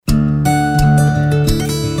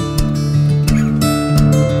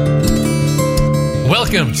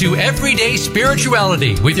Welcome to Everyday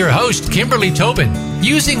Spirituality with your host, Kimberly Tobin.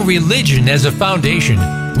 Using religion as a foundation,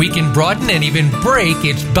 we can broaden and even break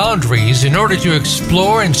its boundaries in order to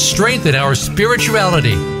explore and strengthen our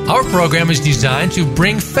spirituality. Our program is designed to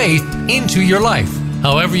bring faith into your life,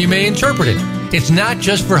 however you may interpret it. It's not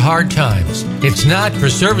just for hard times. It's not for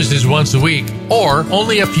services once a week or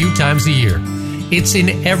only a few times a year. It's in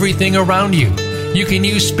everything around you. You can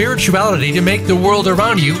use spirituality to make the world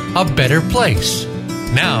around you a better place.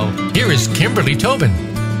 Now, here is Kimberly Tobin.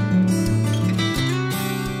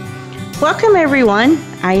 Welcome, everyone.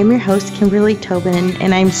 I am your host, Kimberly Tobin,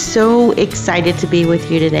 and I'm so excited to be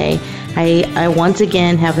with you today. I once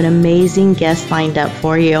again have an amazing guest lined up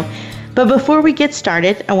for you. But before we get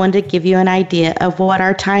started, I wanted to give you an idea of what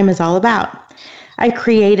our time is all about. I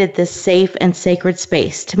created this safe and sacred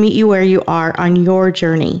space to meet you where you are on your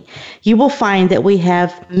journey. You will find that we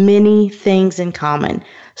have many things in common,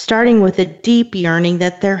 starting with a deep yearning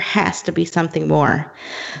that there has to be something more.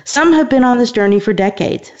 Some have been on this journey for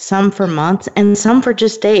decades, some for months, and some for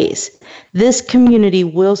just days. This community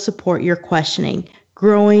will support your questioning,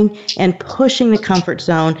 growing, and pushing the comfort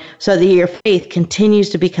zone so that your faith continues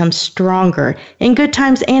to become stronger in good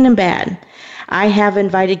times and in bad. I have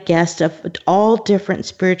invited guests of all different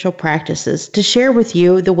spiritual practices to share with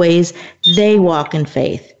you the ways they walk in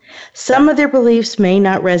faith. Some of their beliefs may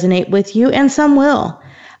not resonate with you, and some will.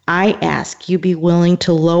 I ask you be willing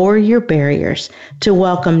to lower your barriers to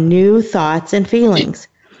welcome new thoughts and feelings.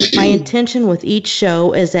 My intention with each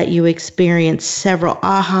show is that you experience several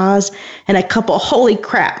ahas and a couple holy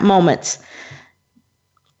crap moments.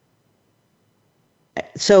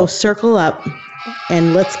 So circle up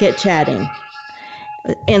and let's get chatting.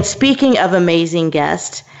 And speaking of amazing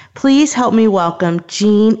guests, please help me welcome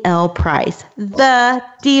Jean L. Price, the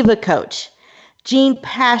Diva Coach. Jean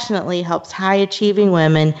passionately helps high-achieving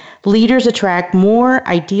women leaders attract more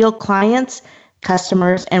ideal clients,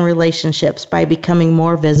 customers, and relationships by becoming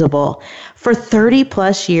more visible. For 30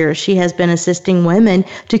 plus years, she has been assisting women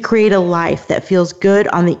to create a life that feels good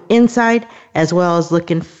on the inside as well as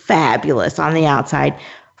looking fabulous on the outside,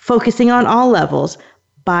 focusing on all levels,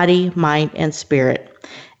 body, mind, and spirit.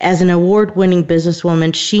 As an award-winning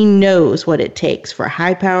businesswoman, she knows what it takes for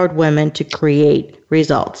high-powered women to create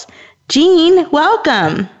results. Jean,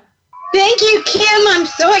 welcome. Thank you, Kim. I'm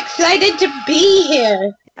so excited to be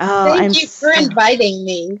here. Thank you for inviting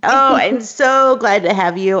me. I'm so glad to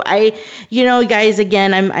have you. Guys,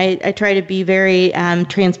 again, I try to be very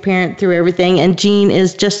transparent through everything, and Jean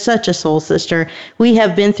is just such a soul sister. We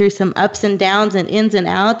have been through some ups and downs and ins and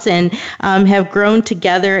outs, and have grown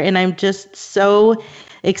together, and I'm just so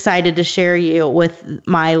excited to share you with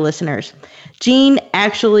my listeners. Jean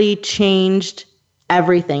actually changed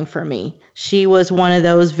everything for me. She was one of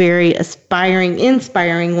those very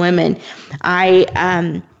inspiring women.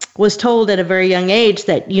 I was told at a very young age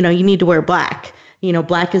that, you need to wear black.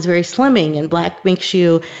 Black is very slimming and black makes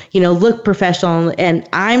you, look professional. And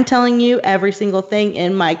I'm telling you, every single thing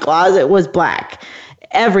in my closet was black.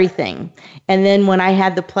 Everything. And then when I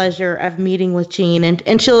had the pleasure of meeting with Jean,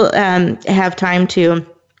 and she'll have time to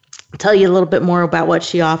tell you a little bit more about what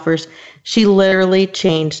she offers, she literally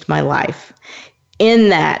changed my life. In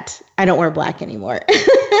that, I don't wear black anymore.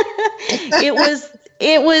 It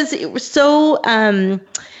was so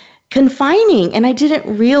confining, and I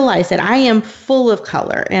didn't realize that I am full of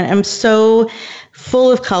color, and I'm so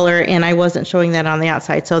full of color, and I wasn't showing that on the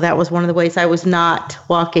outside. So that was one of the ways I was not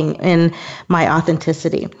walking in my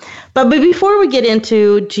authenticity. But before we get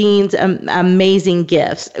into Jean's amazing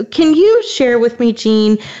gifts, can you share with me,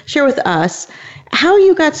 Jean, share with us how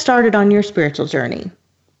you got started on your spiritual journey?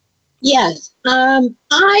 Yes.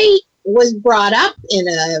 I was brought up in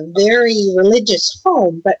a very religious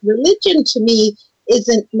home, but religion to me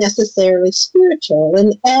isn't necessarily spiritual.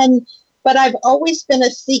 But I've always been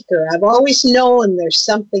a seeker. I've always known there's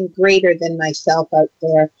something greater than myself out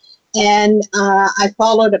there. And I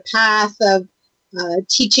followed a path of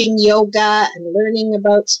teaching yoga and learning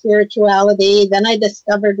about spirituality. Then I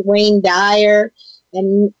discovered Wayne Dyer,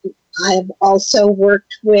 and I've also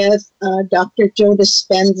worked with Dr. Joe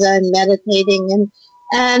Dispenza and meditating,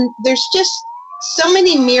 and there's just so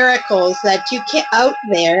many miracles that you get out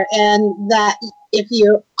there, and that if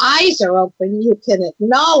your eyes are open, you can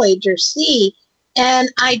acknowledge or see. And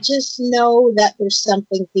I just know that there's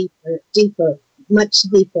something deeper, much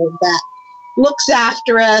deeper, that looks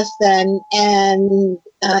after us and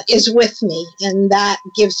is with me, and that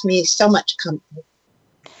gives me so much comfort.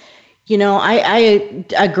 I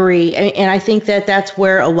agree. And I think that that's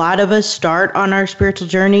where a lot of us start on our spiritual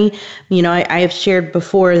journey. I have shared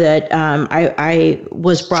before that I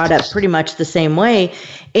was brought up pretty much the same way.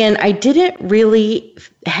 And I didn't really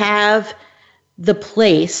have the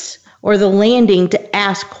place or the landing to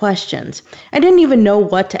ask questions. I didn't even know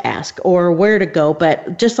what to ask or where to go,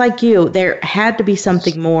 but just like you, there had to be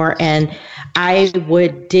something more, and I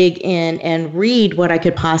would dig in and read what I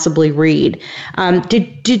could possibly read.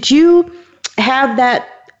 Did you have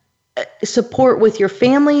that support with your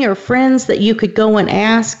family or friends that you could go and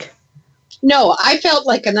ask? No, I felt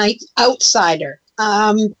like an outsider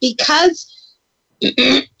because,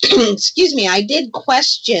 excuse me, I did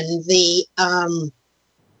question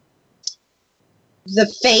the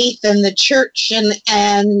faith and the church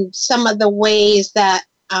and some of the ways that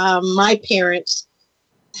my parents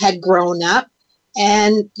had grown up.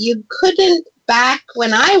 And you couldn't, back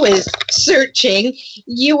when I was searching,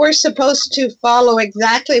 you were supposed to follow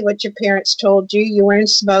exactly what your parents told you. You weren't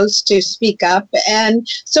supposed to speak up. And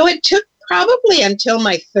so it took probably until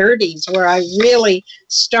my 30s where I really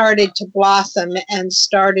started to blossom and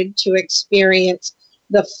started to experience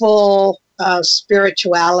the full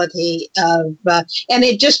spirituality of, and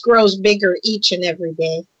it just grows bigger each and every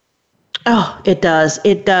day. Oh, it does.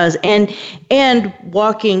 It does. And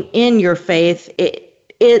walking in your faith,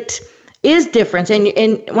 it is different.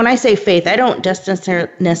 And when I say faith, I don't just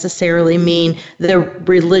necessarily mean the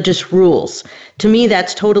religious rules. To me,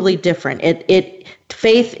 that's totally different.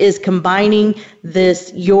 Faith is combining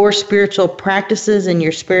your spiritual practices and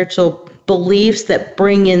your spiritual beliefs that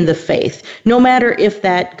bring in the faith, no matter if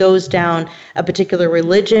that goes down a particular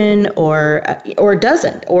religion or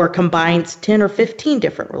doesn't, or combines 10 or 15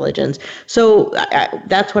 different religions. So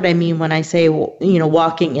that's what I mean when I say,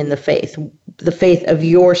 walking in the faith of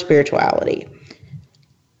your spirituality.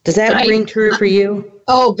 Does that ring true for you?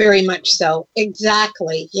 Oh, very much so.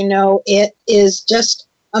 Exactly. It is just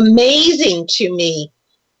amazing to me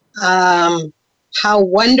how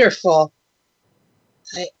wonderful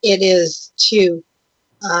it is to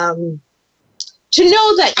know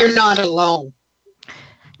that you're not alone.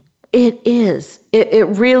 It is. It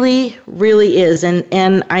really, really is.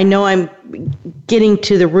 And I know I'm getting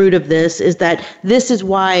to the root of this, is that this is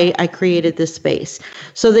why I created this space.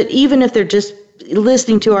 So that even if they're just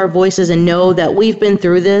listening to our voices and know that we've been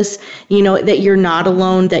through this, that you're not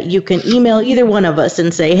alone, that you can email either one of us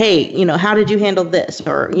and say, hey, how did you handle this?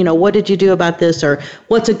 Or, what did you do about this? Or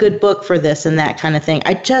what's a good book for this and that kind of thing.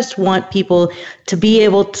 I just want people to be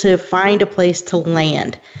able to find a place to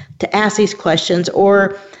land, to ask these questions,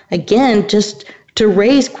 or again, just to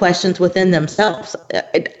raise questions within themselves.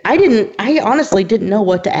 I honestly didn't know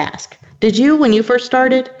what to ask. Did you when you first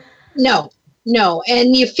started? No,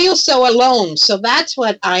 and you feel so alone. So that's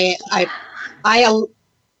what I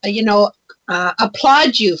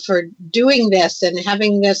applaud you for doing this and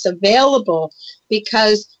having this available,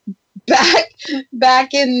 because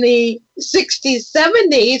back in the 60s,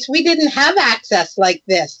 70s, we didn't have access like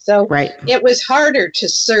this. So right. It was harder to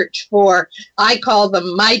search for, I call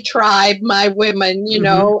them my tribe, my women,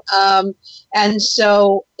 and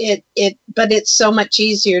so but it's so much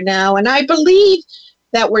easier now. And I believe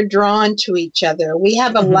that we're drawn to each other. We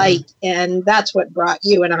have a light, and that's what brought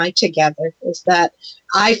you and I together, is that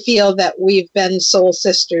I feel that we've been soul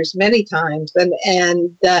sisters many times,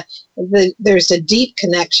 and there's a deep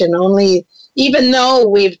connection, even though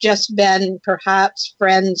we've just been perhaps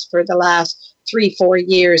friends for the last 3-4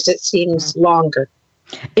 years, it seems longer.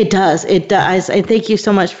 It does. And thank you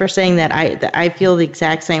so much for saying that. I feel the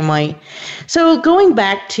exact same way. So going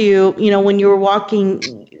back to, when you were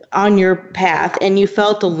walking on your path and you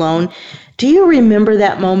felt alone, do you remember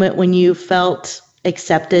that moment when you felt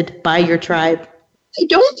accepted by your tribe? I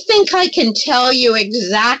don't think I can tell you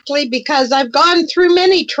exactly, because I've gone through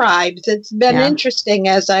many tribes. It's been interesting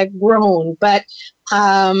as I've grown, but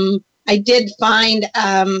I did find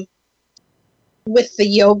with the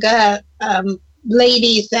yoga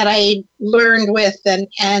ladies that I learned with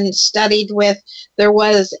and studied with, there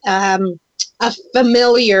was a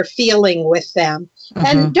familiar feeling with them.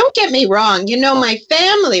 And don't get me wrong, my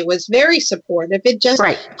family was very supportive. It just,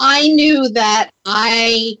 I knew that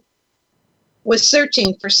I was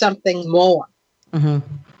searching for something more.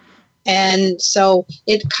 And so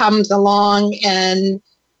it comes along, and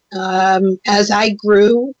as I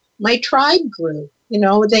grew, my tribe grew.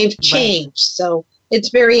 They've changed. So it's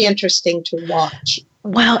very interesting to watch.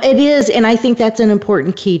 Well, it is. And I think that's an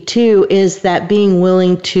important key too, is that being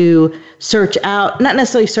willing to search out, not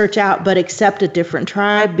necessarily search out, but accept a different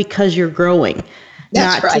tribe because you're growing.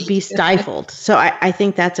 That's not to right. be stifled. So I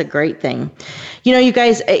think that's a great thing. You know, you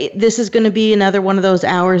guys, this is going to be another one of those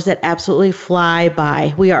hours that absolutely fly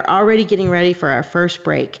by. We are already getting ready for our first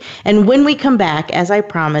break. And when we come back, as I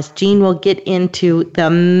promised, Jean will get into the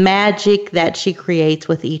magic that she creates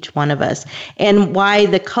with each one of us and why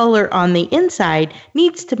the color on the inside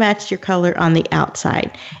needs to match your color on the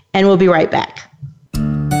outside. And we'll be right back.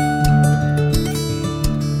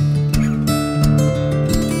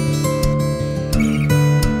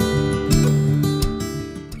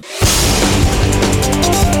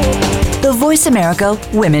 The Voice America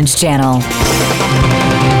Women's Channel.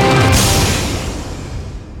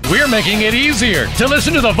 We're making it easier to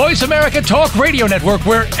listen to the Voice America Talk Radio Network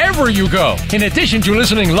wherever you go. In addition to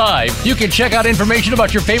listening live, you can check out information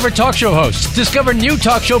about your favorite talk show hosts, discover new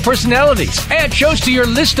talk show personalities, add shows to your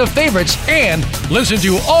list of favorites, and listen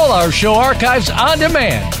to all our show archives on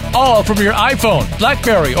demand. All from your iPhone,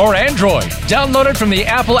 BlackBerry, or Android. Download it from the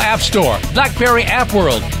Apple App Store, BlackBerry App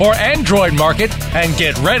World, or Android Market, and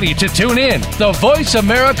get ready to tune in. The Voice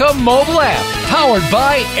America mobile app, powered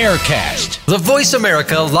by Aircast. The Voice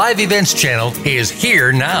America Live Events channel is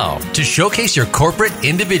here now to showcase your corporate,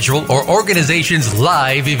 individual, or organization's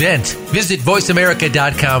live event. Visit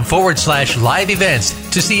voiceamerica.com/live events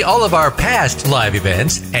to see all of our past live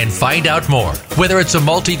events and find out more. Whether it's a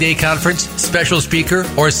multi-day conference, special speaker,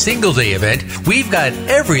 or single-day event, we've got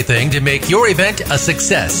everything to make your event a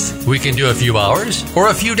success. We can do a few hours or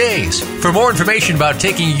a few days. For more information about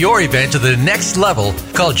taking your event to the next level,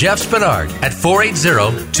 call Jeff Spinard at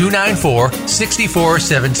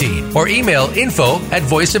 480-294-6417 or email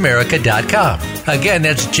info@voiceamerica.com. Again,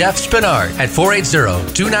 that's Jeff Spinard at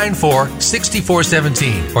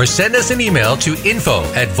 480-294-6417 or send us an email to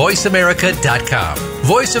info@voiceamerica.com.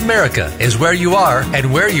 Voice America is where you are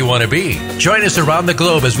and where you want to be. Join us around the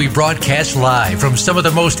globe as we broadcast live from some of the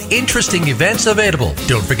most interesting events available.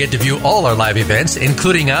 Don't forget to view all our live events,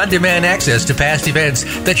 including on-demand access to past events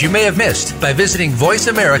that you may have missed by visiting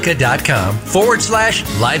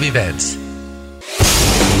voiceamerica.com/live events.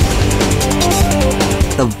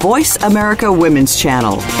 The Voice America Women's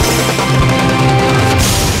Channel.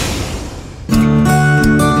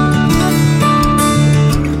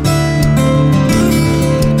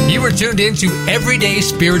 Tuned into Everyday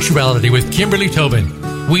Spirituality with Kimberly Tobin.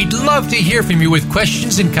 We'd love to hear from you with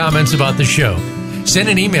questions and comments about the show. Send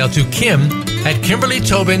an email to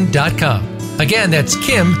kim@kimberlytobin.com. Again, that's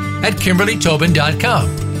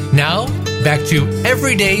kim@kimberlytobin.com. Now, back to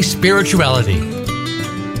Everyday Spirituality.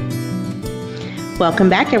 Welcome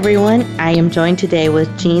back, everyone. I am joined today with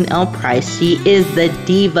Jean L. Price. She is the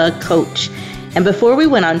Diva Coach. And before we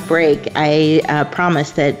went on break, I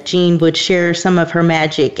promised that Jean would share some of her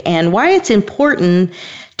magic and why it's important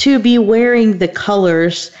to be wearing the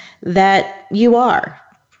colors that you are.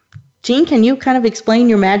 Jean, can you kind of explain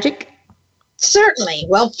your magic? Certainly.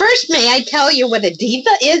 Well, first, may I tell you what a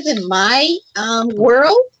diva is in my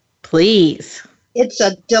world? Please. It's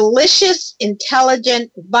a delicious, intelligent,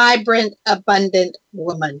 vibrant, abundant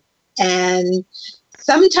woman. And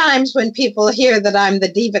sometimes when people hear that I'm the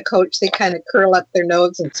Diva Coach, they kind of curl up their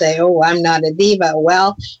nose and say, oh, I'm not a diva.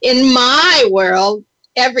 Well, in my world,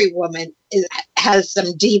 every woman has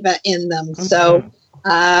some diva in them. Mm-hmm. So,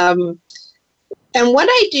 and what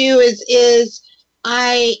I do is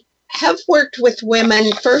I have worked with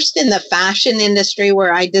women first in the fashion industry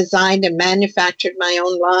where I designed and manufactured my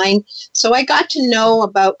own line. So I got to know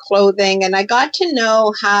about clothing and I got to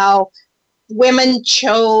know how women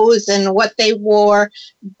chose and what they wore.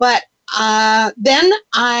 But then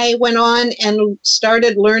I went on and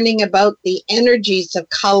started learning about the energies of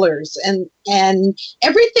colors and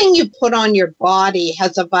everything you put on your body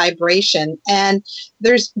has a vibration. And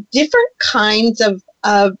there's different kinds of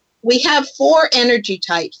we have 4 energy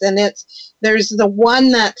types, and there's the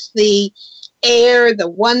one that's the air, the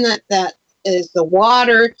one that is the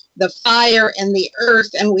water, the fire, and the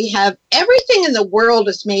earth. And we have everything in the world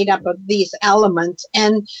is made up of these elements,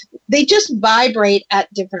 and they just vibrate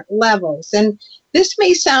at different levels. And this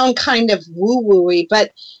may sound kind of woo-woo-y,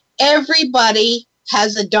 but everybody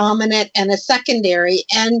has a dominant and a secondary,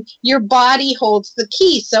 and your body holds the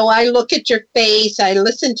key. So I look at your face, I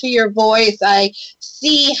listen to your voice, I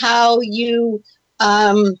see how you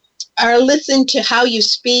listen to how you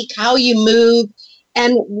speak, how you move.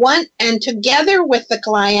 And together with the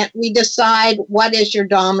client, we decide what is your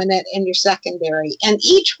dominant and your secondary. And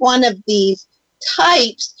each one of these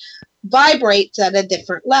types vibrates at a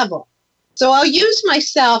different level. So I'll use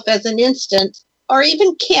myself as an instance, or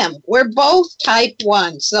even Kim. We're both type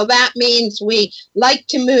 1. So that means we like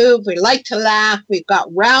to move, we like to laugh, we've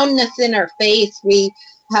got roundness in our face, we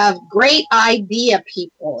have great idea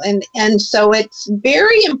people. And so it's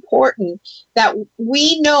very important that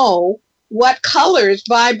we know what colors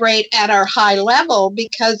vibrate at our high level,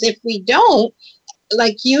 because if we don't,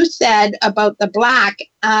 like you said about the black,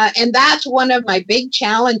 and that's one of my big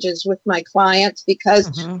challenges with my clients,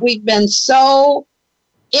 because we've been so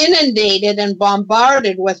inundated and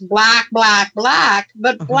bombarded with black,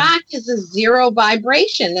 but black is a zero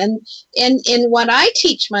vibration. And in what I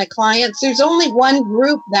teach my clients, there's only one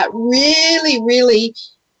group that really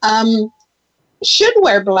should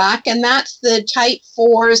wear black, and that's the type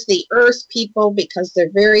 4s, the earth people, because they're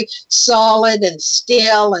very solid and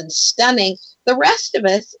still and stunning. The rest of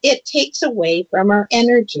us, it takes away from our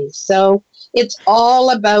energy. So it's all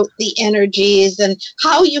about the energies and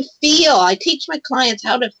how you feel. I teach my clients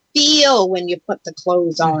how to feel when you put the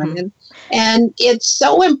clothes on. And it's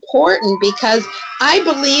so important, because I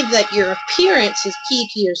believe that your appearance is key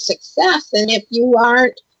to your success. And if you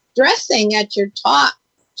aren't dressing at your top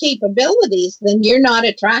capabilities, then you're not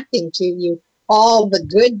attracting to you all the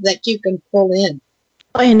good that you can pull in.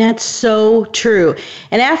 And that's so true.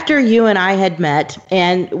 And after you and I had met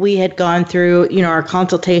and we had gone through, our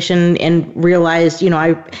consultation and realized,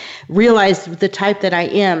 I realized the type that I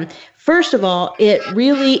am. First of all, it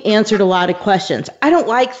really answered a lot of questions. I don't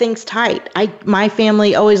like things tight. My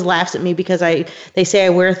family always laughs at me because they say I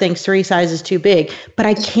wear things 3 sizes too big, but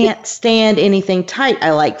I can't stand anything tight.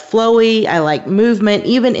 I like flowy. I like movement,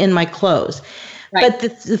 even in my clothes. Right. But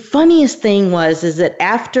the funniest thing is that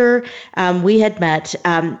after we had met,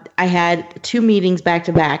 I had 2 meetings back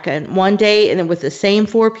to back, and one day, and then with the same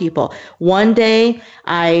 4 people. One day,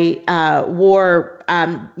 I wore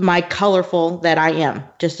my colorful that I am,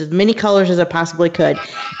 just as many colors as I possibly could,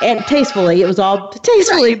 and tastefully. It was all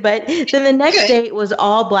tastefully, but then the next day it was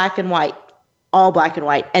all black and white,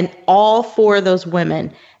 and all 4 of those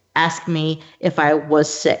women asked me if I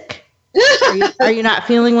was sick. Are you not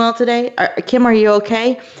feeling well today? Kim, are you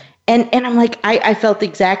okay? And I'm like, I felt the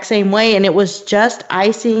exact same way. And it was just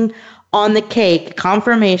icing on the cake,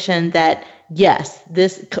 confirmation that, yes,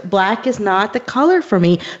 this black is not the color for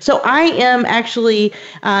me. So I am actually,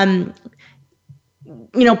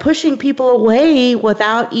 pushing people away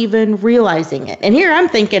without even realizing it. And here I'm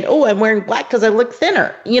thinking, oh, I'm wearing black because I look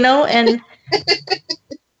thinner, and...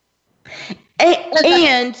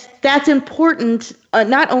 And that's important,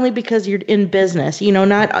 not only because you're in business,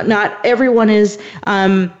 not everyone is,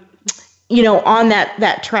 on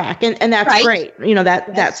that track, and that's right. Great.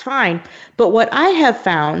 That's fine. But what I have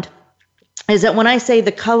found is that when I say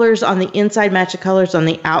the colors on the inside match the colors on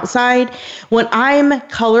the outside, when I'm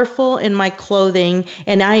colorful in my clothing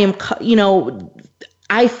and I am,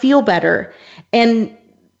 I feel better, and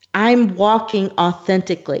I'm walking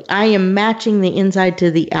authentically. I am matching the inside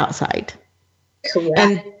to the outside. Correct.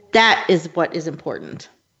 And that is what is important.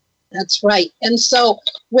 That's right. And so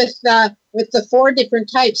with the 4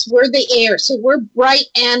 different types, we're the air. So we're bright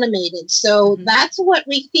animated. So that's what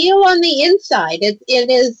we feel on the inside.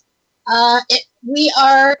 We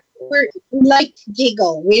like to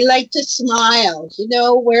giggle. We like to smile,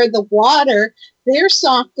 where the water, they're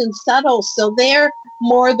soft and subtle. So they're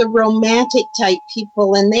more the romantic type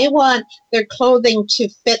people, and they want their clothing to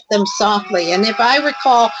fit them softly. And if I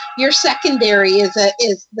recall, your secondary is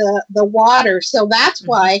the water. So that's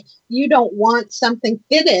why you don't want something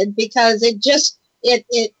fitted, because it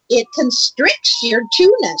constricts your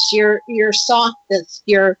two-ness, your softness,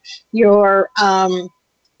 your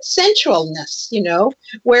sensualness,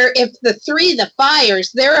 where if the 3, the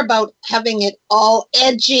fires, they're about having it all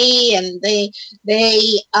edgy, and they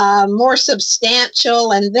more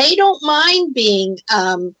substantial, and they don't mind being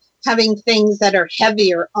having things that are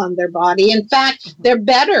heavier on their body. In fact, they're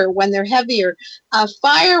better when they're heavier.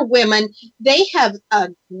 Fire women, they have a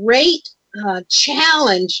great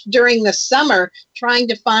challenge during the summer trying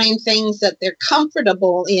to find things that they're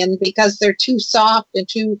comfortable in, because they're too soft and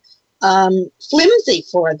too flimsy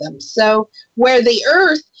for them. So where the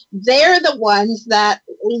earth, they're the ones that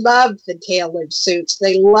love the tailored suits.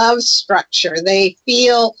 They love structure. They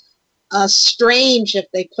feel strange if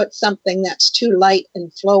they put something that's too light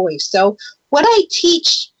and flowy. So what I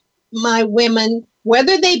teach my women,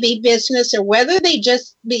 whether they be business or whether they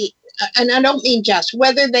just be, and I don't mean just,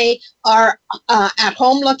 whether they are at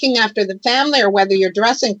home looking after the family, or whether you're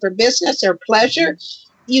dressing for business or pleasure,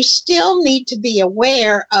 you still need to be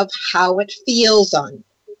aware of how it feels on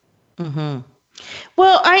you. Mm-hmm.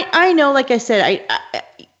 Well, I know, like I said,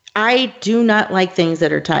 I do not like things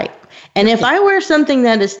that are tight. And if I wear something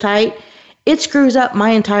that is tight, it screws up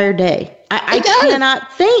my entire day. I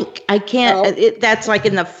cannot think. I can't. No. That's like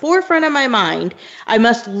in the forefront of my mind. I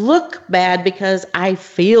must look bad because I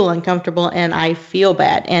feel uncomfortable and I feel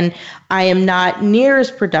bad. And I am not near as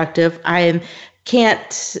productive.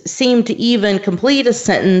 Can't seem to even complete a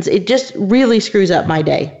sentence. It just really screws up my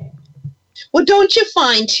day. Well, don't you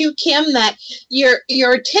find too, Kim, that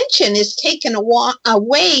your attention is taken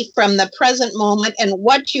away from the present moment and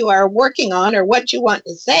what you are working on or what you want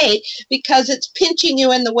to say because it's pinching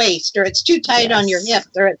you in the waist or it's too tight on your hip,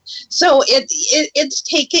 so it's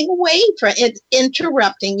taking away from it's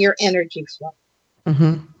interrupting your energy flow.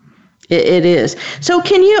 Mm-hmm. It is. So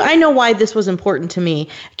I know why this was important to me.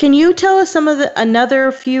 Can you tell us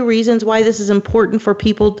another few reasons why this is important for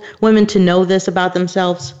women to know this about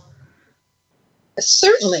themselves?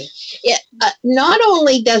 Certainly. Not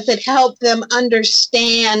only does it help them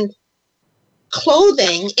understand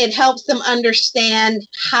clothing, it helps them understand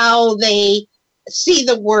how they see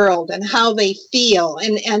the world and how they feel.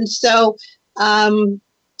 And so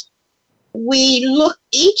we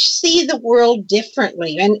each see the world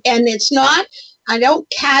differently. And it's not, I don't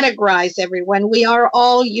categorize everyone. We are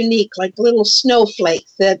all unique, like little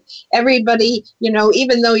snowflakes that everybody,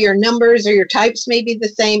 even though your numbers or your types may be the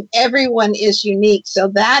same, everyone is unique. So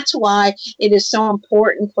that's why it is so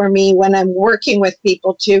important for me when I'm working with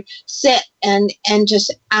people to sit and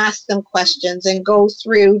just ask them questions and go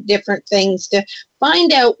through different things to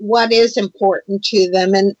find out what is important to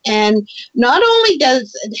them. And not only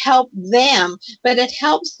does it help them, but it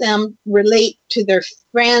helps them relate to their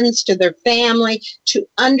friends, to their family, to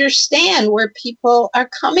understand where people are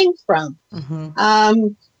coming from. Mm-hmm.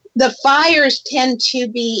 The fires tend to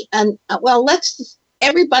be,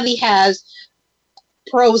 everybody has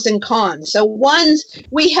pros and cons. So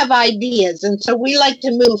we have ideas, and so we like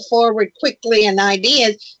to move forward quickly in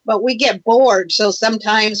ideas, but we get bored. So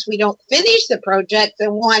sometimes we don't finish the project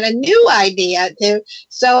and want a new idea too.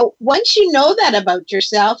 So once you know that about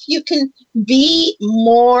yourself, you can be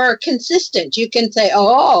more consistent. You can say,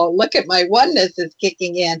 oh, look at my oneness is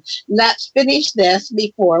kicking in. Let's finish this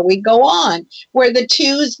before we go on. Where the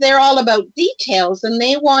twos, they're all about details, and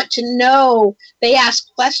they want to know, they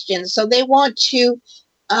ask questions. So they want to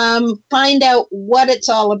find out what it's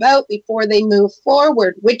all about before they move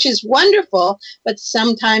forward, which is wonderful, but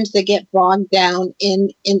sometimes they get bogged down in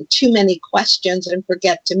too many questions and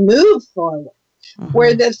forget to move forward. Mm-hmm.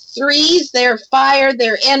 Where the threes, their fire,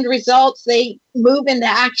 their end results, they move into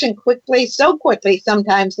action quickly, so quickly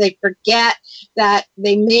sometimes they forget that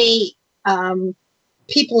they may,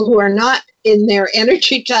 people who are not in their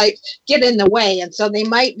energy types get in the way, and so they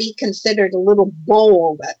might be considered a little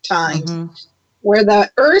bold at times. Mm-hmm. Where the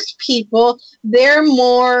earth people, they're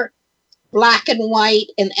more black and white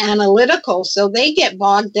and analytical. So they get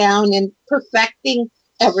bogged down in perfecting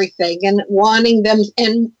everything and wanting them.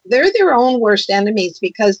 And they're their own worst enemies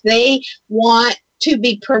because they want to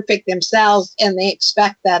be perfect themselves and they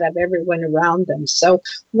expect that of everyone around them. So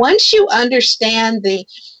once you understand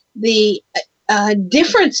the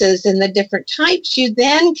differences in the different types, you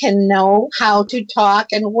then can know how to talk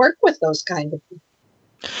and work with those kind of people.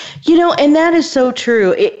 And that is so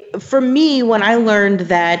true. For me, when I learned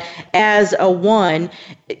that as a one,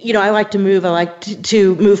 I like to move. I like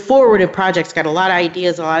to move forward in projects, got a lot of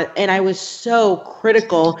ideas, and I was so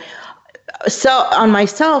critical on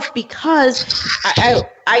myself because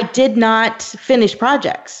I did not finish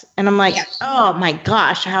projects. And I'm like, yes. Oh my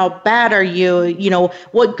gosh, how bad are you?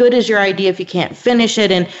 What good is your idea if you can't finish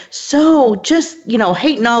it? And so just,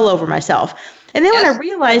 hating all over myself. And then yes. When I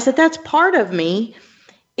realized that that's part of me,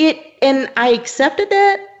 and I accepted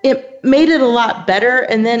that, it made it a lot better.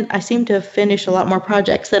 And then I seem to have finished a lot more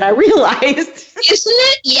projects than I realized. Isn't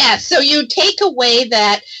it? Yeah. So you take away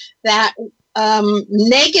that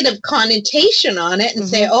negative connotation on it and mm-hmm.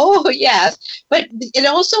 say, oh, yes. But it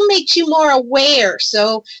also makes you more aware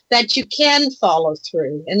so that you can follow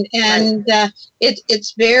through. And right.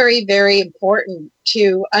 It's very, very important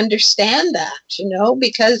to understand that,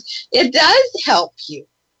 because it does help you.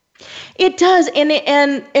 It does,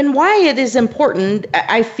 and why it is important,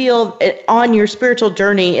 I feel, on your spiritual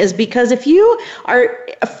journey is because if you are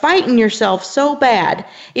fighting yourself so bad,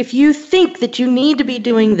 if you think that you need to be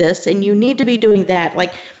doing this and you need to be doing that,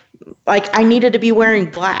 like I needed to be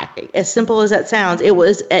wearing black, as simple as that sounds, it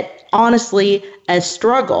was honestly a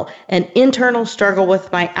struggle, an internal struggle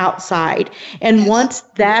with my outside. And once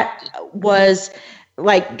that was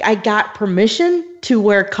I got permission to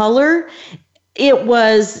wear color, it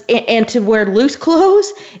was, and to wear loose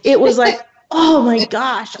clothes, it was like, oh my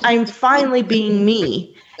gosh, I'm finally being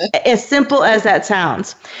me. As simple as that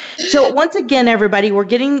sounds. So once again, everybody, we're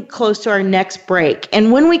getting close to our next break.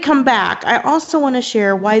 And when we come back, I also want to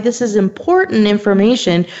share why this is important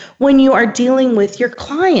information when you are dealing with your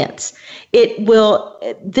clients.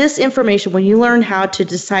 This information, when you learn how to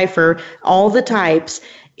decipher all the types,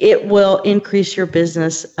 it will increase your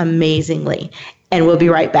business amazingly. And we'll be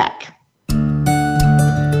right back.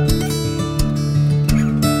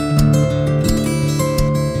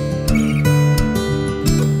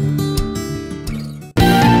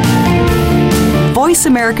 Voice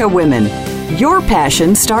America Women. Your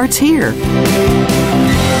passion starts here.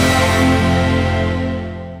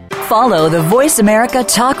 Follow the Voice America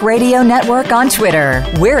Talk Radio Network on Twitter.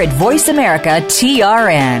 We're at Voice America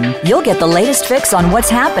TRN. You'll get the latest fix on what's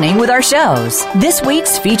happening with our shows, this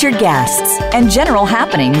week's featured guests, and general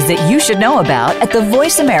happenings that you should know about at the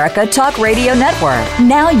Voice America Talk Radio Network.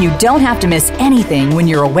 Now you don't have to miss anything when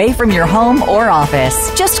you're away from your home or office.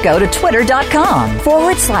 Just go to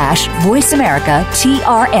twitter.com/Voice America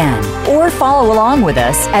TRN or follow along with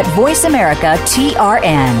us at Voice America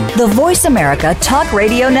TRN, the Voice America Talk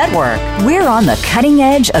Radio Network. We're on the cutting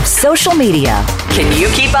edge of social media. Can you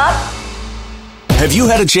keep up? Have you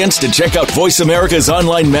had a chance to check out Voice America's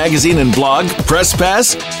online magazine and blog, Press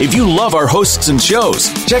Pass? If you love our hosts and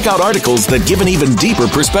shows, check out articles that give an even deeper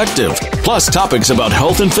perspective. Plus topics about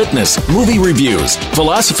health and fitness, movie reviews,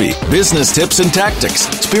 philosophy, business tips and tactics,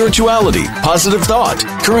 spirituality, positive thought,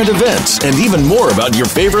 current events, and even more about your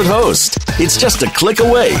favorite host. It's just a click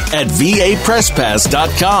away at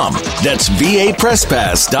vapresspass.com. That's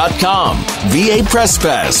vapresspass.com. VA Press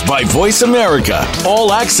Pass by Voice America.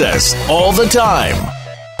 All access, all the time.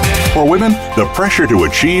 For women, the pressure to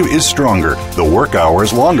achieve is stronger, the work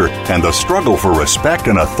hours longer, and the struggle for respect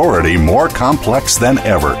and authority more complex than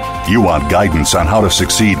ever. You want guidance on how to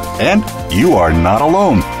succeed, and you are not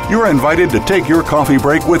alone. You're invited to take your coffee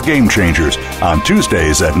break with Game Changers on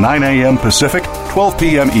Tuesdays at 9 a.m. Pacific, 12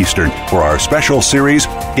 p.m. Eastern for our special series,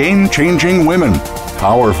 Game Changing Women.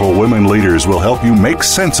 Powerful women leaders will help you make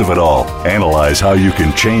sense of it all, analyze how you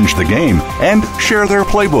can change the game, and share their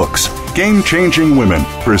playbooks. Game Changing Women,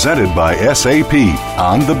 presented by SAP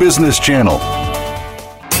on the Business Channel.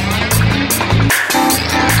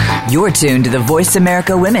 You're tuned to the Voice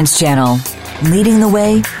America Women's Channel, leading the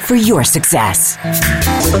way for your success.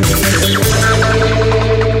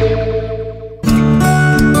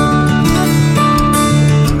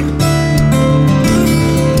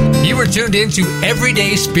 You are tuned into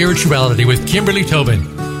Everyday Spirituality with Kimberly Tobin.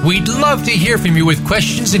 We'd love to hear from you with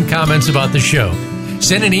questions and comments about the show.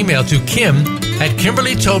 Send an email to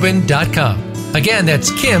kim@kimberlytobin.com. Again, that's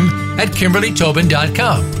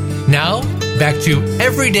kim@kimberlytobin.com. Now, back to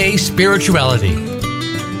Everyday Spirituality.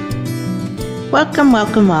 Welcome,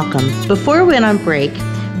 welcome, welcome. Before we went on break,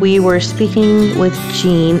 we were speaking with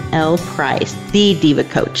Jean L. Price, the Diva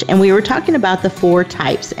Coach, and we were talking about the 4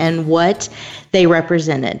 types and what they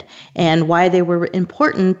represented and why they were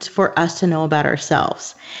important for us to know about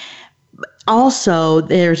ourselves. Also,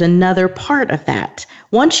 there's another part of that.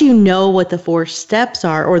 Once you know what the 4 steps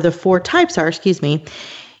are, or the 4 types are,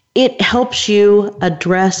 it helps you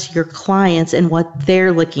address your clients and what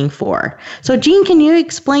they're looking for. So, Jean, can you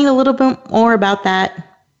explain a little bit more about that?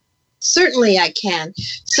 Certainly I can.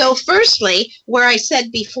 So firstly, where I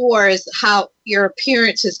said before is how your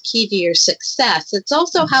appearance is key to your success. It's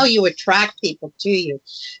also how you attract people to you.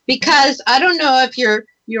 Because I don't know if you're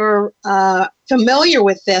familiar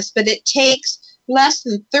with this, but it takes less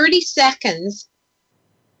than 30 seconds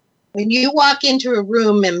when you walk into a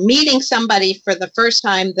room and meeting somebody for the first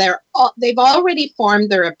time, they've already formed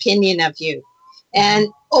their opinion of you. And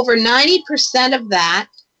over 90% of that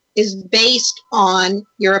is based on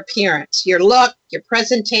your appearance, your look, your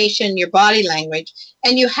presentation, your body language,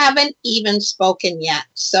 and you haven't even spoken yet.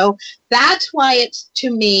 So that's why it's,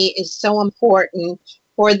 to me, is so important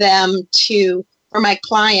for my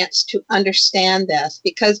clients to understand this,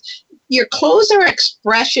 because your clothes are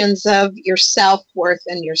expressions of your self-worth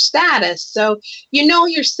and your status. So you know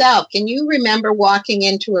yourself. Can you remember walking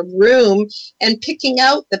into a room and picking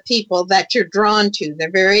out the people that you're drawn to?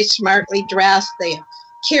 They're very smartly dressed. They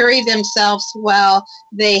carry themselves well.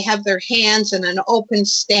 They have their hands in an open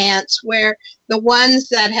stance, where the ones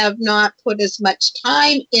that have not put as much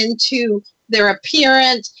time into their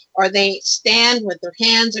appearance, or they stand with their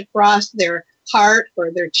hands across their heart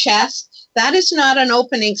or their chest, that is not an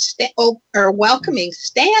or welcoming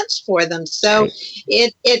stance for them. So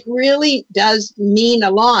it really does mean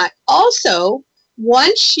a lot. Also,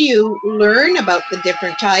 once you learn about the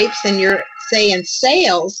different types, and you're, say, in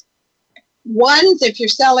sales, ones, if you're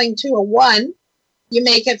selling to a 1, you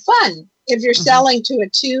make it fun. If you're selling to a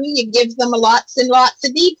 2, you give them lots and lots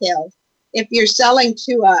of details. If you're selling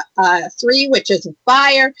to a 3, which is a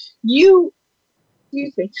fire, you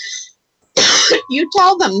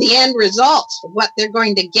tell them the end results, what they're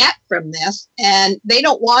going to get from this, and they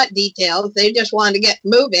don't want details. They just want to get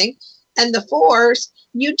moving. And the 4s,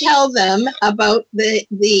 you tell them about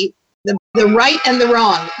the right and the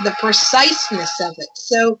wrong, the preciseness of it.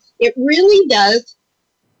 So it really does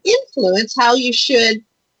influence how you should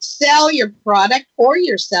sell your product or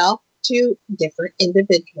yourself to different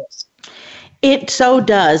individuals. It so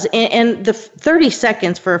does. And the 30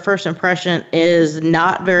 seconds for a first impression is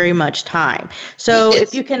not very much time. So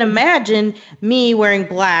if you can imagine me wearing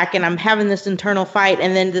black and I'm having this internal fight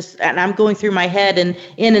and I'm going through my head and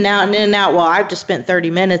in and out and in and out, well, I've just spent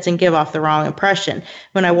 30 minutes and give off the wrong impression.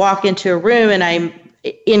 When I walk into a room and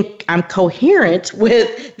I'm coherent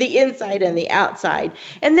with the inside and the outside.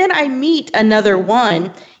 And then I meet another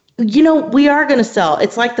one, we are going to sell.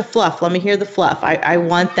 It's like the fluff. Let me hear the fluff. I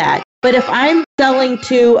want that. But if I'm selling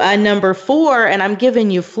to a number 4 and I'm giving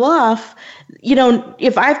you fluff,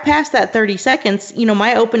 if I've passed that 30 seconds,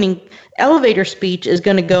 my opening elevator speech is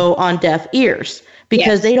going to go on deaf ears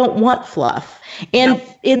because they don't want fluff. And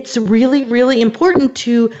it's really, really important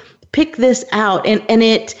to pick this out. And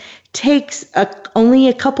it takes only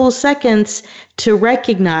a couple of seconds to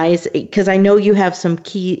recognize, because I know you have some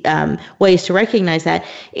key ways to recognize that,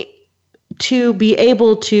 to be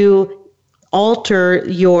able to alter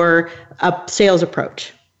your sales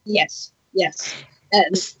approach. Yes.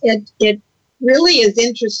 And it really is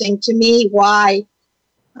interesting to me why,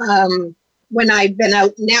 when I've been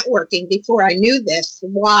out networking before I knew this,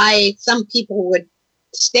 why some people would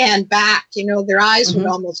stand back, their eyes would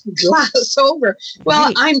almost glass over.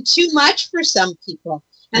 Well, I'm too much for some people.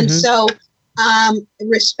 And so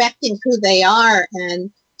respecting who they are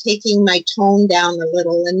and taking my tone down a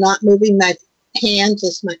little and not moving my hands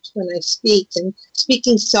as much when I speak and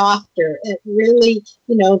speaking softer. It really,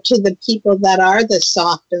 to the people that are the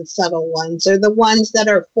soft and subtle ones, or the ones that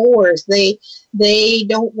are 4s, they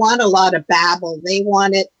don't want a lot of babble. They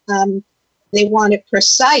want it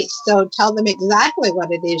precise. So tell them exactly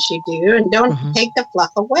what it is you do and don't take the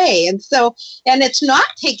fluff away. And it's not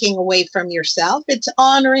taking away from yourself. It's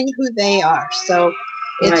honoring who they are. So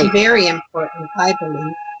it's very important, I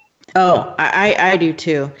believe. Oh, I do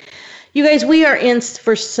too. You guys, we are in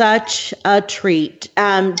for such a treat.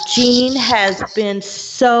 Jean has been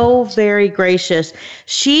so very gracious.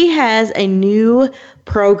 She has a new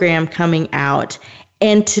program coming out.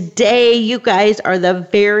 And today, you guys are the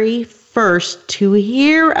very first to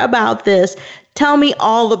hear about this. Tell me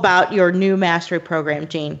all about your new mastery program,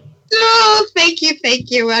 Jean. Oh, thank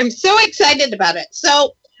you. I'm so excited about it.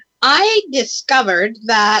 So I discovered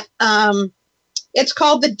that it's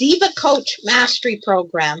called the Diva Coach Mastery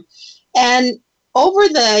Program. And over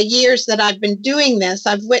the years that I've been doing this,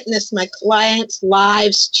 I've witnessed my clients'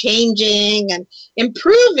 lives changing and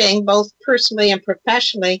improving both personally and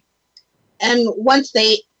professionally. And once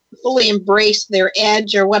they fully embrace their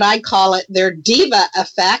edge, or what I call it, their diva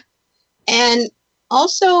effect, and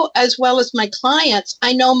also as well as my clients,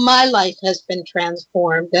 I know my life has been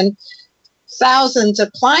transformed, and thousands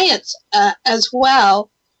of clients as well.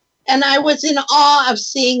 And I was in awe of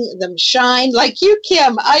seeing them shine, like you,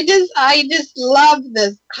 Kim. I just love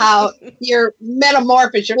this, how you're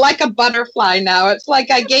metamorphosed. You're like a butterfly now. It's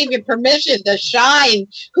like I gave you permission to shine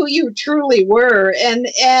who you truly were.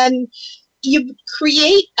 And you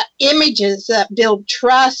create images that build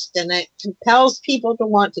trust, and it compels people to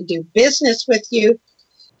want to do business with you.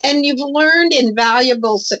 And you've learned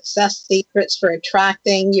invaluable success secrets for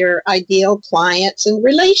attracting your ideal clients and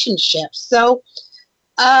relationships. So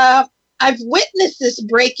I've witnessed this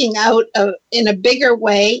breaking out in a bigger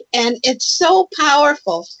way, and it's so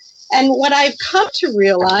powerful. And what I've come to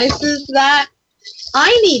realize is that I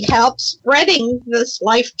need help spreading this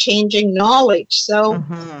life-changing knowledge. So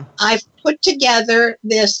I've put together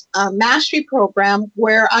this mastery program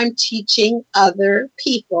where I'm teaching other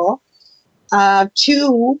people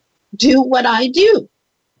to do what I do.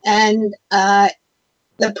 And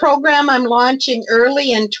the program I'm launching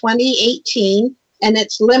early in 2018, and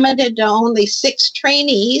it's limited to only 6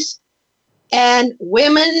 trainees, and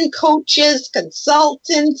women coaches,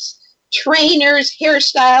 consultants, trainers,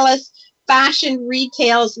 hairstylists, fashion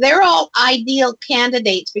retails. They're all ideal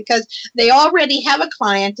candidates because they already have a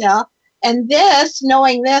clientele, and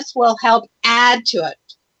knowing this will help add to it.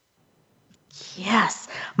 Yes,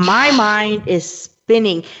 my mind is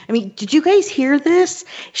spinning. I mean, did you guys hear this?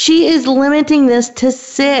 She is limiting this to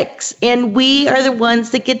 6, and we are the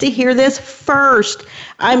ones that get to hear this first.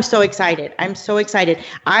 I'm so excited.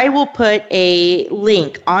 I will put a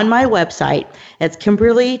link on my website. It's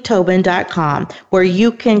KimberlyTobin.com, where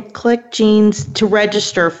you can click Jean's to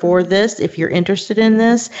register for this if you're interested in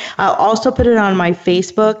this. I'll also put it on my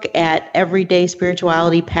Facebook at Everyday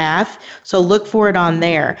Spirituality Path, so look for it on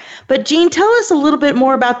there. But Jean, tell us a little bit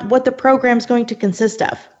more about what the program is going to consist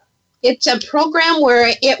of. It's a program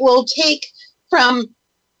where it will take from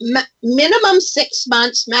minimum 6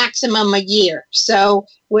 months, maximum a year. So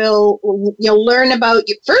you'll learn about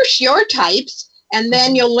first your types, and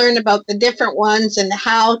then you'll learn about the different ones and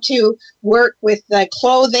how to work with the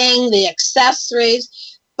clothing, the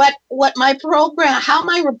accessories. But how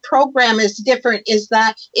my program is different is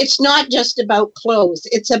that it's not just about clothes.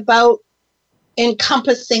 It's about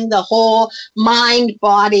encompassing the whole mind,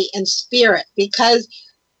 body, and spirit. Because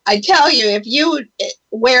I tell you, if you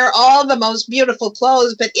wear all the most beautiful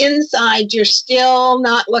clothes, but inside you're still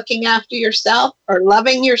not looking after yourself or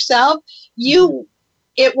loving yourself,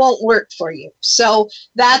 it won't work for you. So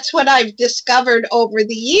that's what I've discovered over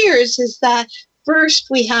the years, is that first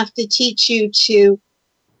we have to teach you to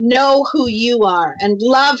know who you are and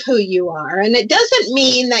love who you are. And it doesn't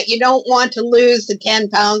mean that you don't want to lose the 10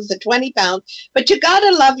 pounds, the 20 pounds, but you got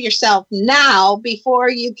to love yourself now before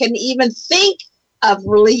you can even think of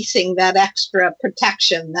releasing that extra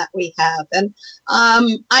protection that we have. And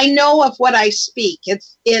I know of what I speak.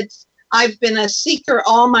 I've been a seeker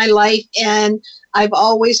all my life, and I've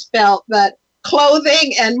always felt that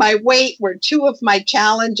clothing and my weight were two of my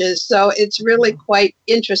challenges. So it's really quite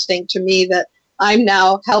interesting to me that I'm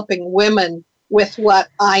now helping women with what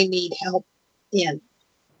I need help in.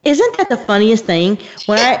 Isn't that the funniest thing?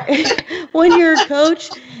 When you're a coach,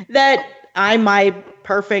 that I'm my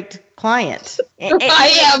perfect client.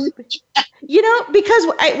 I am. Because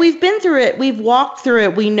we've been through it. We've walked through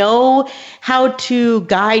it. We know how to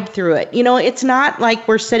guide through it. It's not like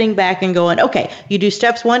we're sitting back and going, okay, you do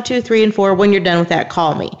steps 1, 2, 3, and 4. When you're done with that,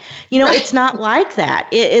 call me. Right. It's not like that.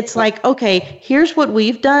 It's like, okay, here's what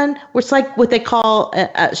we've done. It's like what they call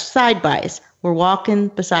side buys. We're walking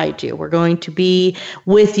beside you. We're going to be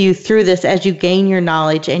with you through this as you gain your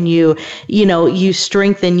knowledge and you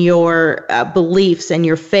strengthen your beliefs and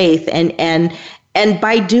your faith. And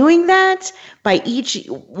by doing that, by each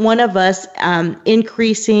one of us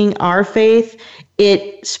increasing our faith,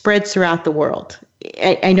 it spreads throughout the world.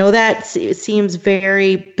 I know that it seems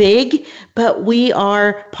very big, but we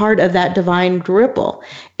are part of that divine ripple.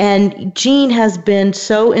 And Jean has been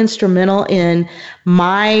so instrumental in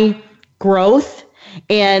my growth,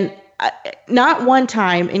 and not one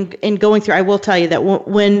time in going through. I will tell you that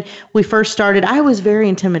when we first started, I was very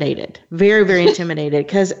intimidated, very, very intimidated,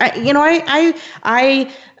 because I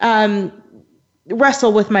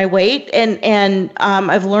wrestle with my weight, and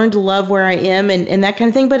I've learned to love where I am and that kind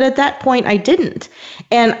of thing. But at that point, I didn't,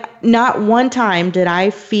 and not one time did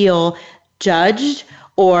I feel judged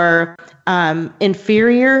or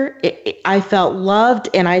inferior. I felt loved,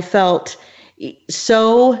 and I felt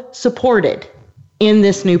so supported in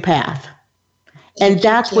this new path. And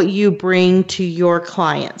that's what you bring to your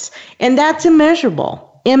clients. And that's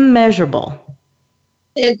immeasurable.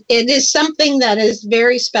 It is something that is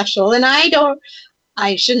very special. And I do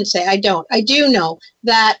know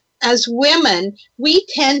that as women, we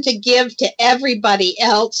tend to give to everybody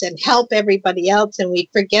else and help everybody else, and we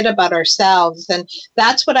forget about ourselves. And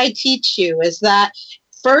that's what I teach you, is that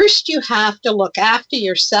first, you have to look after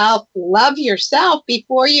yourself, love yourself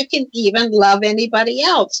before you can even love anybody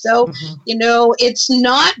else. So, it's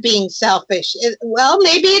not being selfish.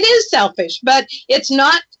 Maybe it is selfish, but it's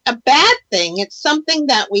not a bad thing. It's something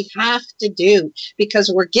that we have to do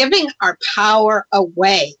because we're giving our power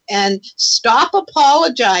away. And stop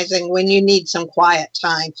apologizing when you need some quiet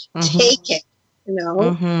time. Take it,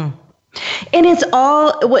 And it's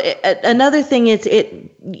all, another thing is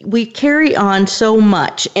we carry on so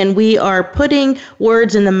much, and we are putting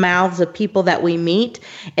words in the mouths of people that we meet.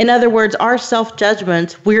 In other words, our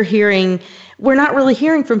self-judgments, we're not really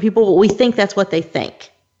hearing from people, but we think that's what they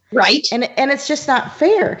think. Right. And it's just not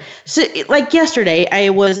fair. So like yesterday, I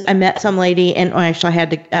met some lady, and actually I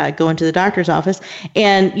had to go into the doctor's office,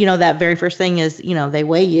 and that very first thing is, they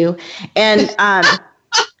weigh you, and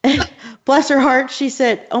bless her heart, she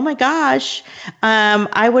said, "Oh my gosh,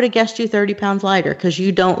 I would have guessed you 30 pounds lighter because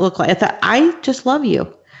you don't look like." I thought, I just love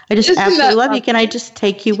you. I just absolutely love you. Can I just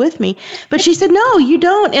take you with me? But she said, "No, you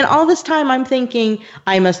don't." And all this time I'm thinking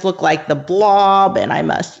I must look like the Blob, and I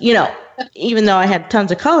must, even though I had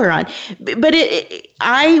tons of color on. But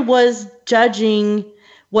I was judging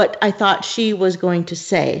what I thought she was going to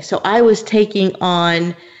say. So I was taking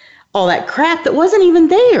on all that crap that wasn't even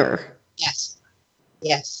there. Yes.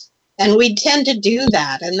 And we tend to do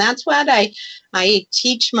that. And that's what I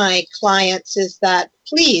teach my clients is that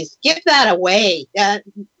please give that away,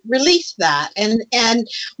 release that. And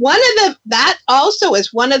that also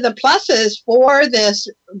is one of the pluses for this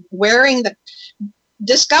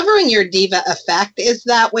discovering your diva effect is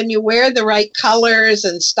that when you wear the right colors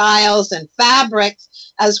and styles and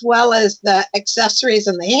fabrics, as well as the accessories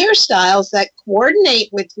and the hairstyles that coordinate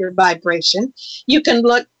with your vibration, you can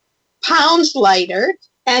look pounds lighter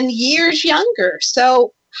and years younger.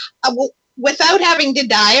 So without having to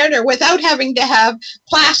diet or without having to have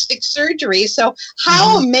plastic surgery. So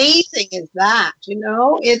how amazing is that?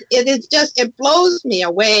 It is just, it blows me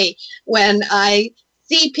away when I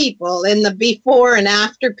see people in the before and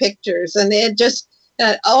after pictures, and it just,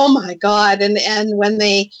 oh my God. And when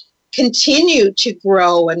they continue to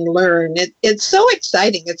grow and learn, it's so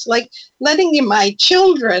exciting. It's like letting my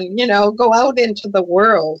children, go out into the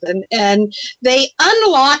world and they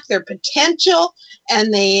unlock their potential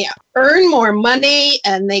and they earn more money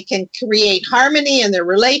and they can create harmony in their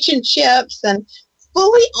relationships and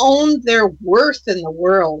fully own their worth in the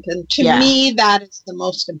world. And to me, that is the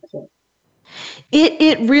most important.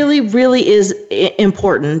 It really, really is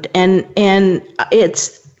important. And it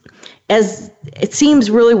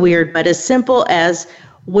seems really weird, but as simple as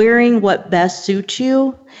wearing what best suits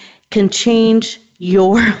you can change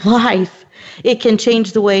your life. It can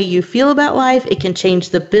change the way you feel about life. It can change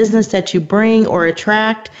the business that you bring or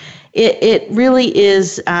attract. It really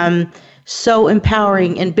is so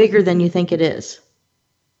empowering and bigger than you think it is.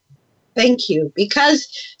 Thank you. Because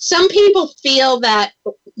some people feel that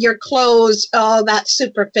your clothes, that's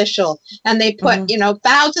superficial. And they put,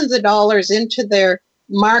 thousands of dollars into their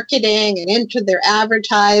marketing and into their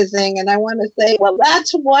advertising. And I want to say, well,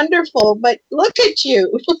 that's wonderful, but look at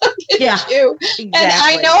you. Look at you. Exactly. And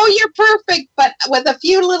I know you're perfect, but with a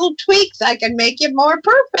few little tweaks, I can make you more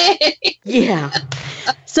perfect. Yeah.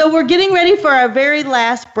 So we're getting ready for our very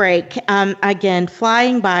last break. Again,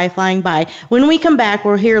 flying by. When we come back,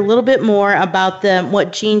 we'll hear a little bit more about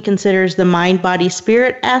what Jean considers the mind, body,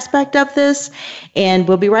 spirit aspect of this, and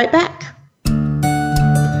we'll be right back.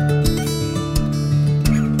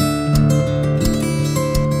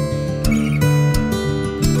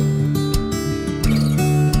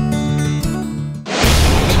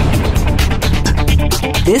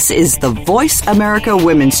 This is the Voice America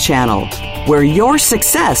Women's Channel, where your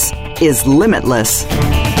success is limitless.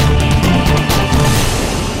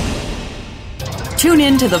 Tune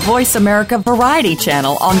in to the Voice America Variety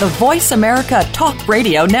channel on the Voice America Talk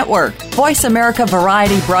Radio Network. Voice America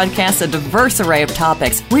Variety broadcasts a diverse array of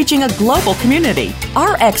topics, reaching a global community.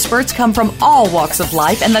 Our experts come from all walks of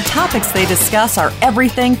life, and the topics they discuss are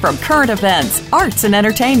everything from current events, arts and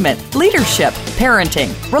entertainment, leadership,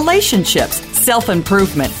 parenting, relationships,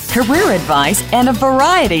 self-improvement, career advice, and a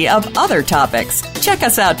variety of other topics. Check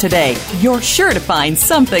us out today. You're sure to find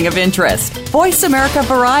something of interest. Voice America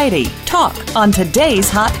Variety. Talk on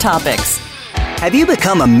today's hot topics. Have you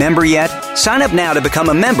become a member yet? Sign up now to become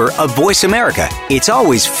a member of Voice America. It's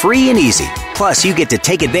always free and easy. Plus, you get to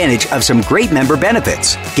take advantage of some great member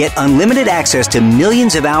benefits. Get unlimited access to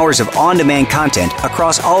millions of hours of on-demand content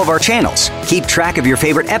across all of our channels. Keep track of your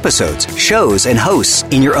favorite episodes, shows, and hosts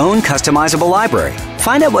in your own customizable library.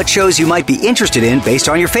 Find out what shows you might be interested in based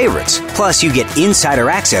on your favorites. Plus, you get insider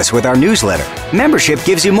access with our newsletter. Membership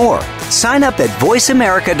gives you more. Sign up at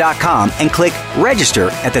voiceamerica.com and click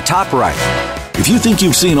register at the top right. If you think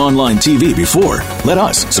you've seen online TV before, let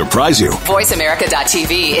us surprise you.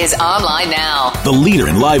 VoiceAmerica.tv is online now. The leader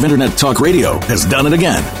in live internet talk radio has done it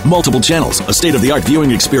again. Multiple channels, a state-of-the-art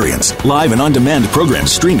viewing experience, live and on-demand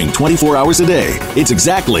programs streaming 24 hours a day. It's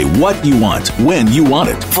exactly what you want, when you want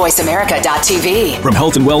it. VoiceAmerica.tv. From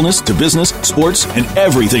health and wellness to business, sports, and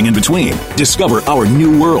everything in between. Discover our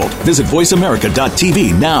new world. Visit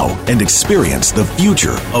VoiceAmerica.tv now and experience the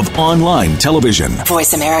future of online television.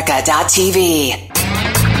 VoiceAmerica.tv.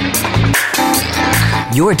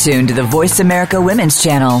 You're tuned to the Voice America Women's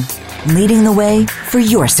Channel, leading the way for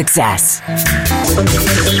your success.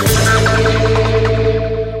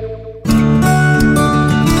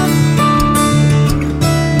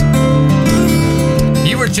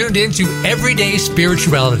 You are tuned into Everyday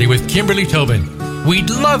Spirituality with Kimberly Tobin.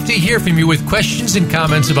 We'd love to hear from you with questions and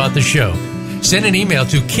comments about the show. Send an email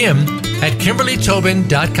to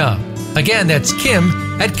kim@kimberlytobin.com. Again, that's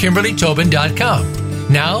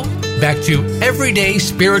kim@kimberlytobin.com. Now, back to Everyday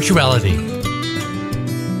Spirituality.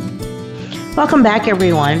 Welcome back,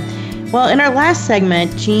 everyone. Well, in our last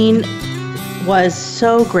segment, Jean was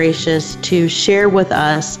so gracious to share with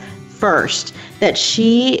us first that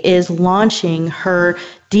she is launching her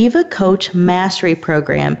Diva Coach Mastery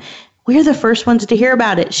Program. We're the first ones to hear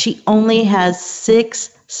about it. She only has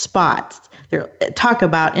 6 spots. Talk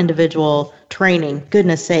about individual training,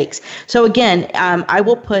 goodness sakes. So again, I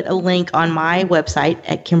will put a link on my website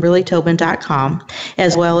at KimberlyTobin.com,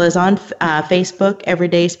 as well as on Facebook,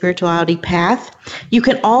 Everyday Spirituality Path. You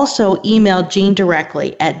can also email Jean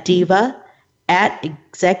directly at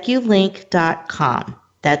diva@execulink.com.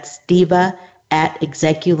 That's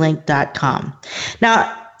diva@execulink.com.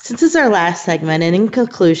 Now, since this is our last segment, and in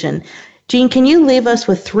conclusion, Jean, can you leave us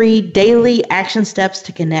with 3 daily action steps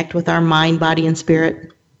to connect with our mind, body, and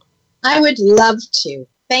spirit? I would love to.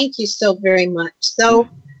 Thank you so very much. So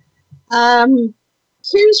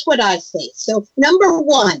here's what I say. So number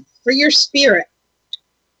 1, for your spirit,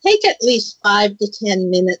 take at least 5 to 10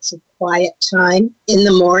 minutes of quiet time in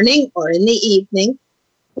the morning or in the evening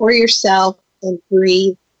for yourself and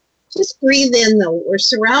breathe. Just breathe in, though. We're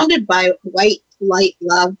surrounded by white light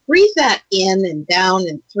love. Breathe that in and down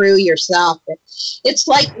and through yourself. It's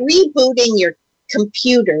like rebooting your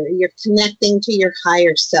computer. You're connecting to your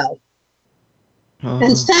higher self.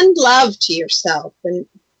 And send love to yourself and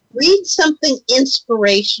read something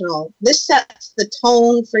inspirational. This sets the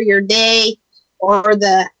tone for your day or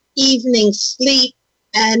the evening sleep,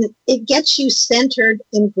 and it gets you centered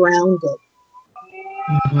and grounded.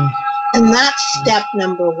 And that's step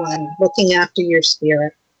number 1, looking after your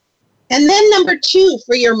spirit. And then number 2,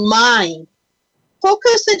 for your mind,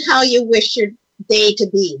 focus on how you wish your day to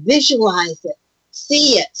be. Visualize it,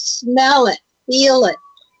 see it, smell it, feel it.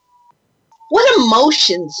 What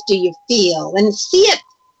emotions do you feel? And see it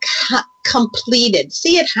completed,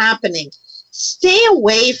 see it happening. Stay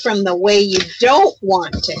away from the way you don't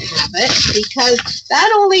want to have it, because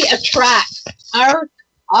that only attracts.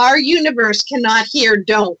 Our universe cannot hear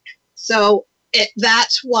don't. So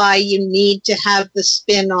that's why you need to have the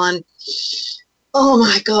spin on, oh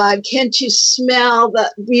my God, can't you smell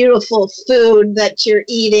the beautiful food that you're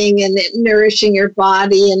eating and it nourishing your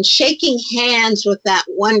body, and shaking hands with that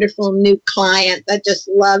wonderful new client that just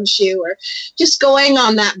loves you, or just going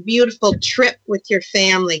on that beautiful trip with your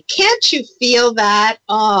family. Can't you feel that?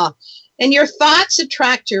 Oh, and your thoughts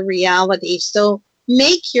attract your reality. So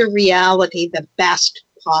make your reality the best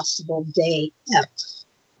possible day ever.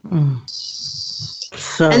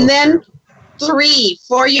 And then 3,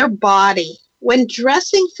 for your body. When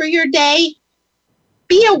dressing for your day,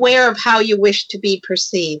 be aware of how you wish to be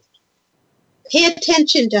perceived. Pay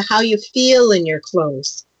attention to how you feel in your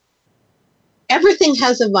clothes. Everything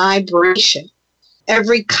has a vibration.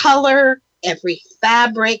 Every color, every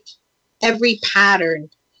fabric, every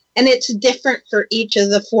pattern. And it's different for each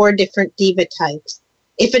of the 4 different diva types.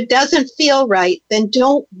 If it doesn't feel right, then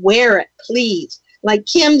don't wear it, please. Like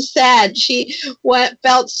Kim said, she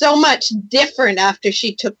felt so much different after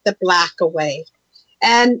she took the black away.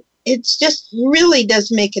 And it just really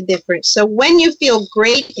does make a difference. So when you feel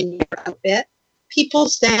great in your outfit, people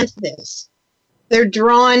sense this. They're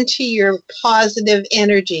drawn to your positive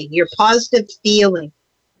energy, your positive feeling.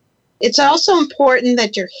 It's also important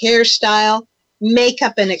that your hairstyle,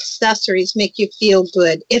 makeup, and accessories make you feel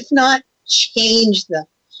good. If not, change them.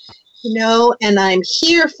 And I'm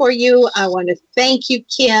here for you. I want to thank you,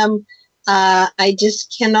 Kim. I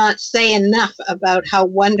just cannot say enough about how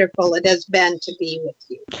wonderful it has been to be with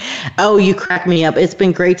you. Oh, you crack me up. It's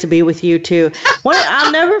been great to be with you, too.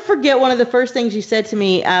 I'll never forget one of the first things you said to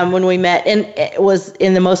me when we met, and it was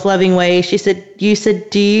in the most loving way. You said,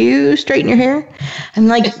 do you straighten your hair? I'm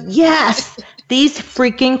like, yes, these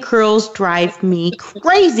freaking curls drive me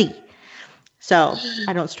crazy. So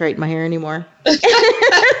I don't straighten my hair anymore.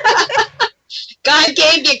 God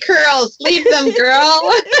gave you curls. Leave them,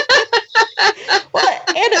 girl. Well,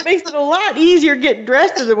 and it makes it a lot easier getting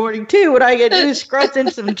dressed in the morning, too, when I get to do is scrunch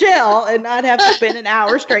in some gel and not have to spend an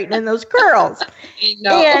hour straightening those curls.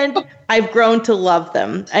 And I've grown to love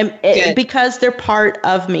them because they're part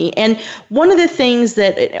of me. And one of the things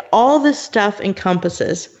that all this stuff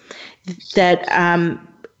encompasses that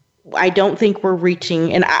I don't think we're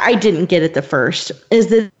reaching, and I didn't get it the first, is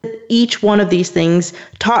that each one of these things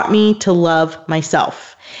taught me to love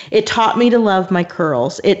myself. It taught me to love my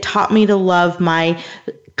curls. It taught me to love my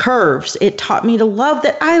curves. It taught me to love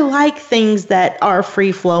that I like things that are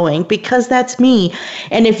free flowing, because that's me.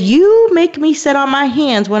 And if you make me sit on my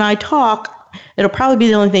hands when I talk, it'll probably be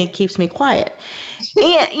the only thing that keeps me quiet.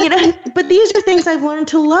 And, but these are things I've learned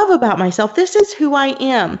to love about myself. This is who I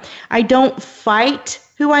am. I don't fight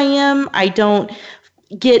who I am. I don't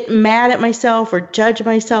get mad at myself or judge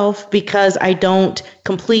myself because I don't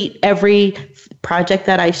complete every project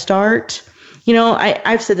that I start.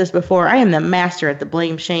 I've said this before, I am the master at the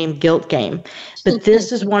blame, shame, guilt game. But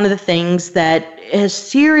this is one of the things that has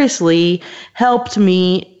seriously helped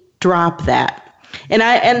me drop that. And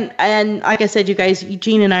like I said, you guys,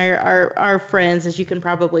 Jean and I are friends, as you can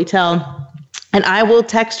probably tell. And I will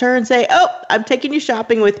text her and say, "Oh, I'm taking you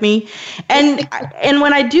shopping with me." And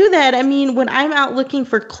when I do that, when I'm out looking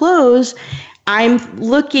for clothes, I'm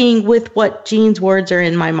looking with what Jean's words are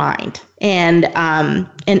in my mind and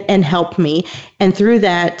help me. And through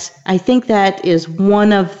that, I think that is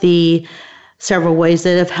one of the several ways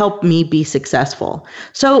that have helped me be successful.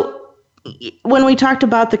 So when we talked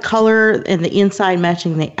about the color and the inside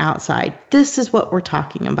matching the outside, this is what we're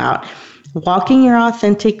talking about. Walking your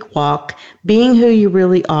authentic walk, being who you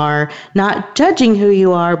really are, not judging who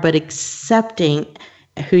you are, but accepting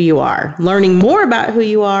who you are, learning more about who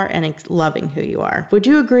you are, and loving who you are. Would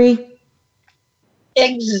you agree?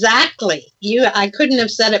 Exactly. I couldn't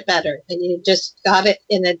have said it better, and you just got it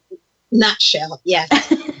in a nutshell. Yes.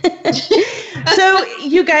 So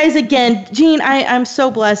you guys, again, Jean, I'm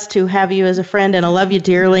so blessed to have you as a friend, and I love you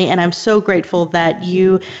dearly. And I'm so grateful that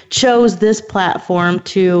you chose this platform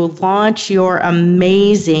to launch your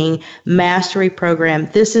amazing mastery program.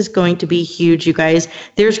 This is going to be huge, you guys.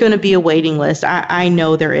 There's going to be a waiting list. I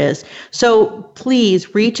know there is. So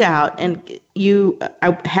please reach out, and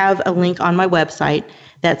I have a link on my website.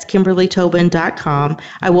 That's KimberlyTobin.com.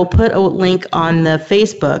 I will put a link on the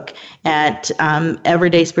Facebook at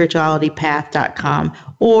EverydaySpiritualityPath.com,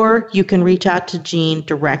 or you can reach out to Jean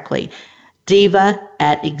directly,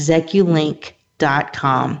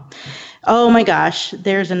 diva@execulink.com. Oh my gosh,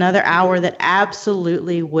 there's another hour that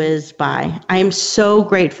absolutely whizzed by. I am so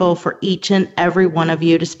grateful for each and every one of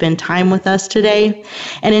you to spend time with us today.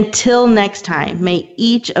 And until next time, may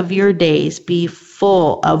each of your days be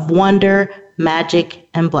full of wonder, magic,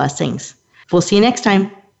 and blessings. We'll see you next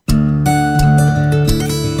time.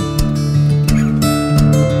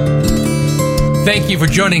 Thank you for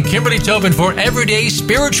joining Kimberly Tobin for Everyday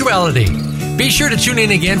Spirituality. Be sure to tune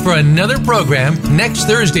in again for another program next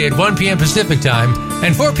Thursday at 1 p.m. Pacific Time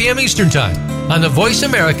and 4 p.m. Eastern Time on the Voice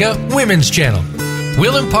America Women's Channel.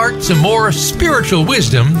 We'll impart some more spiritual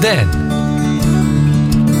wisdom then.